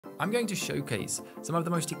I'm going to showcase some of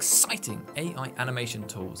the most exciting AI animation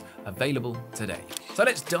tools available today. So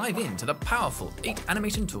let's dive into the powerful 8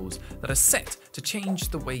 animation tools that are set to change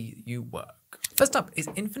the way you work. First up is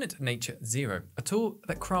Infinite Nature Zero, a tool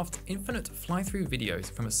that crafts infinite fly-through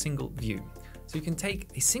videos from a single view. So you can take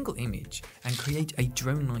a single image and create a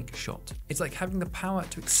drone-like shot. It's like having the power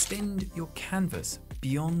to extend your canvas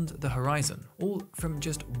beyond the horizon, all from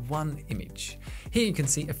just one image. Here you can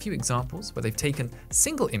see a few examples where they've taken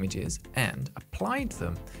single images and applied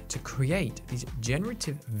them to create these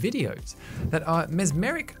generative videos that are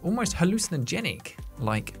mesmeric, almost hallucinogenic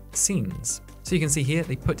like scenes. So you can see here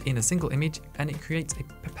they put in a single image and it creates a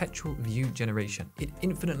perpetual view generation. It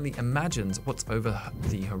infinitely imagines what's over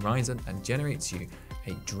the horizon and generates you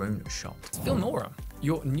a drone shot. Filmora,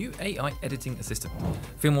 your new AI editing assistant.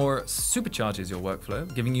 Filmora supercharges your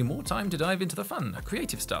workflow, giving you more time to dive into the fun,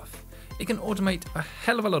 creative stuff. It can automate a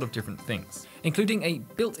hell of a lot of different things, including a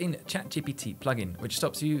built-in ChatGPT plugin, which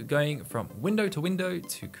stops you going from window to window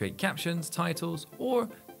to create captions, titles, or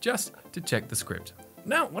just to check the script.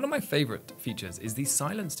 Now, one of my favorite features is the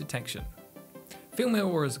silence detection.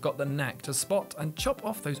 Filmora's got the knack to spot and chop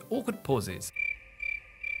off those awkward pauses.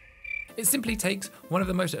 It simply takes one of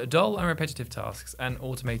the most dull and repetitive tasks and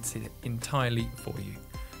automates it entirely for you.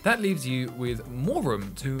 That leaves you with more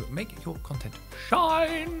room to make your content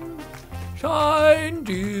shine. Shine,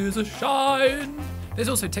 Jesus, shine. There's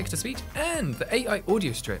also text-to-speech, and the AI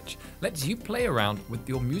audio stretch lets you play around with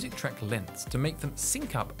your music track lengths to make them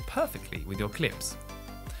sync up perfectly with your clips.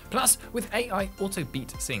 Plus, with AI Auto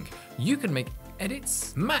Beat Sync, you can make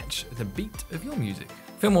edits match the beat of your music.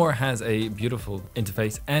 Filmora has a beautiful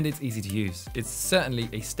interface and it's easy to use. It's certainly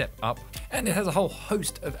a step up, and it has a whole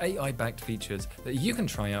host of AI-backed features that you can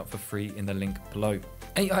try out for free in the link below.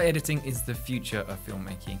 AI editing is the future of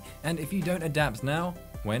filmmaking, and if you don't adapt now,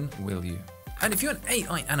 when will you? And if you're an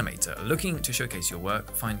AI animator looking to showcase your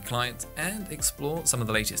work, find clients, and explore some of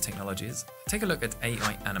the latest technologies, take a look at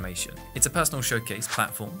AI Animation. It's a personal showcase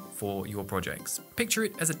platform for your projects. Picture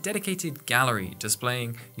it as a dedicated gallery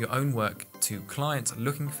displaying your own work to clients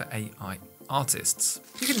looking for AI artists.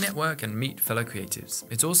 You can network and meet fellow creatives.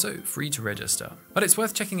 It's also free to register, but it's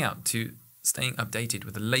worth checking out to staying updated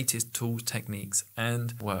with the latest tools, techniques,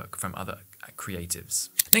 and work from other creatives.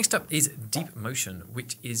 Next up is Deep Motion,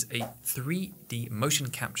 which is a 3D motion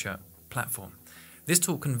capture platform. This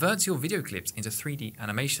tool converts your video clips into 3D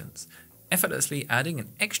animations, effortlessly adding an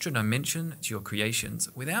extra dimension to your creations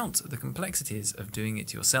without the complexities of doing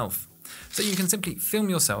it yourself. So you can simply film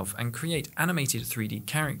yourself and create animated 3D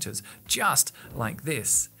characters just like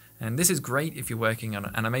this. And this is great if you're working on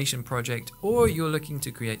an animation project or you're looking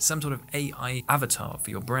to create some sort of AI avatar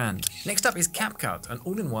for your brand. Next up is CapCut, an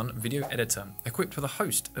all-in-one video editor equipped with a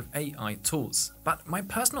host of AI tools. But my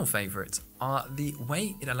personal favorites are the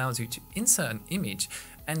way it allows you to insert an image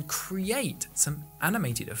and create some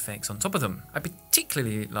animated effects on top of them. I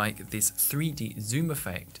particularly like this 3D zoom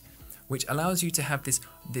effect, which allows you to have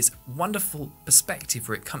this wonderful perspective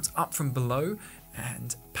where it comes up from below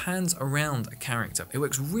and pans around a character. It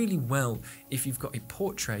works really well if you've got a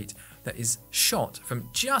portrait that is shot from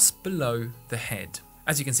just below the head.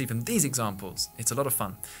 As you can see from these examples, it's a lot of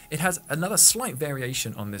fun. It has another slight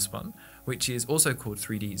variation on this one, which is also called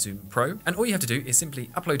 3D Zoom Pro. And all you have to do is simply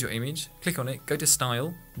upload your image, click on it, go to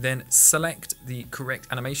Style, then select the correct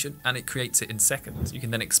animation, and it creates it in seconds. You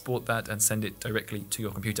can then export that and send it directly to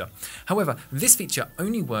your computer. However, this feature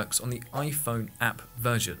only works on the iPhone app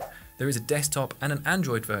version. There is a desktop and an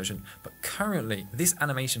Android version, but currently this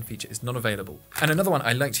animation feature is not available. And another one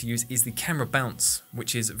I like to use is the camera bounce,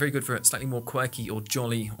 which is very good for a slightly more quirky or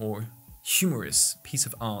jolly or humorous piece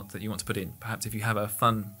of art that you want to put in, perhaps if you have a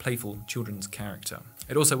fun, playful children's character.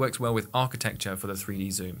 It also works well with architecture for the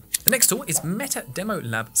 3D zoom. The next tool is Meta Demo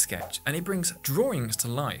Lab Sketch, and it brings drawings to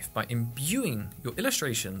life by imbuing your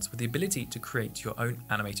illustrations with the ability to create your own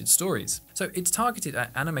animated stories. So it's targeted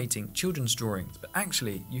at animating children's drawings, but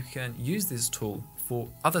actually you can use this tool for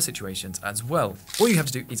other situations as well. All you have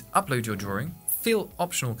to do is upload your drawing, fill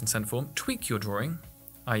optional consent form, tweak your drawing,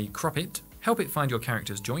 i.e. crop it, help it find your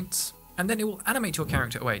character's joints, and then it will animate your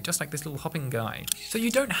character away, just like this little hopping guy. So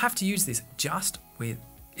you don't have to use this just with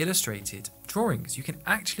illustrated drawings. You can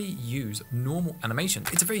actually use normal animation.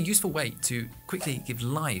 It's a very useful way to quickly give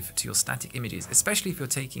life to your static images, especially if you're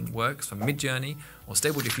taking works from Midjourney or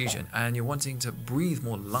Stable Diffusion and you're wanting to breathe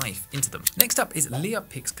more life into them. Next up is Leah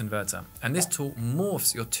Pix Converter, and this tool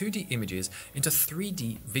morphs your 2D images into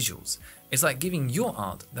 3D visuals. It's like giving your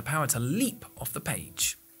art the power to leap off the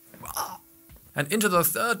page and into the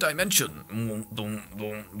third dimension.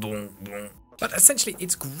 But essentially,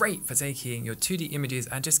 it's great for taking your 2D images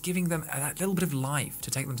and just giving them that little bit of life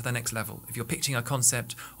to take them to the next level. If you're pitching a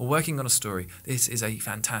concept or working on a story, this is a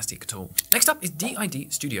fantastic tool. Next up is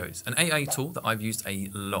DID Studios, an AI tool that I've used a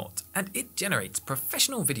lot, and it generates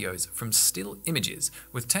professional videos from still images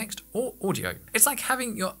with text or audio. It's like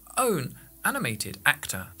having your own animated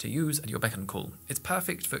actor to use at your beck and call. It's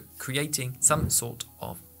perfect for creating some sort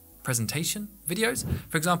of presentation videos.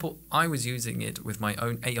 For example, I was using it with my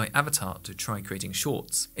own AI avatar to try creating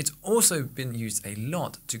shorts. It's also been used a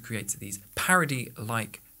lot to create these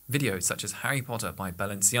parody-like videos such as Harry Potter by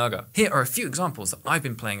Balenciaga. Here are a few examples that I've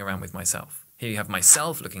been playing around with myself. Here you have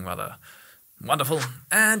myself looking rather wonderful,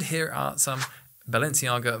 and here are some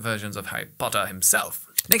Balenciaga versions of Harry Potter himself.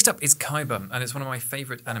 Next up is Kyber, and it's one of my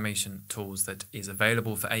favorite animation tools that is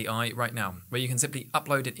available for AI right now, where you can simply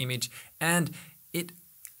upload an image and it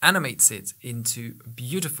animates it into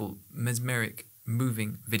beautiful, mesmeric,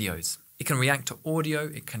 moving videos. It can react to audio,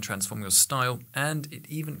 it can transform your style, and it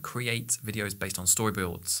even creates videos based on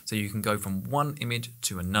storyboards. So you can go from one image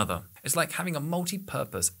to another. It's like having a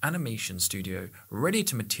multi-purpose animation studio ready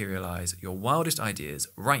to materialize your wildest ideas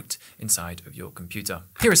right inside of your computer.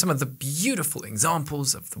 Here are some of the beautiful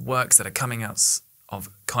examples of the works that are coming out of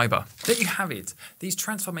Kyber. There you have it. These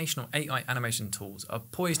transformational AI animation tools are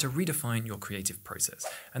poised to redefine your creative process.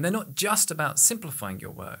 And they're not just about simplifying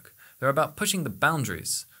your work, they're about pushing the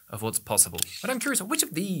boundaries of what's possible. But I'm curious, which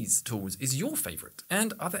of these tools is your favorite?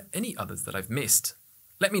 And are there any others that I've missed?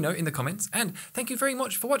 Let me know in the comments, and thank you very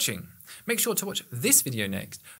much for watching. Make sure to watch this video next,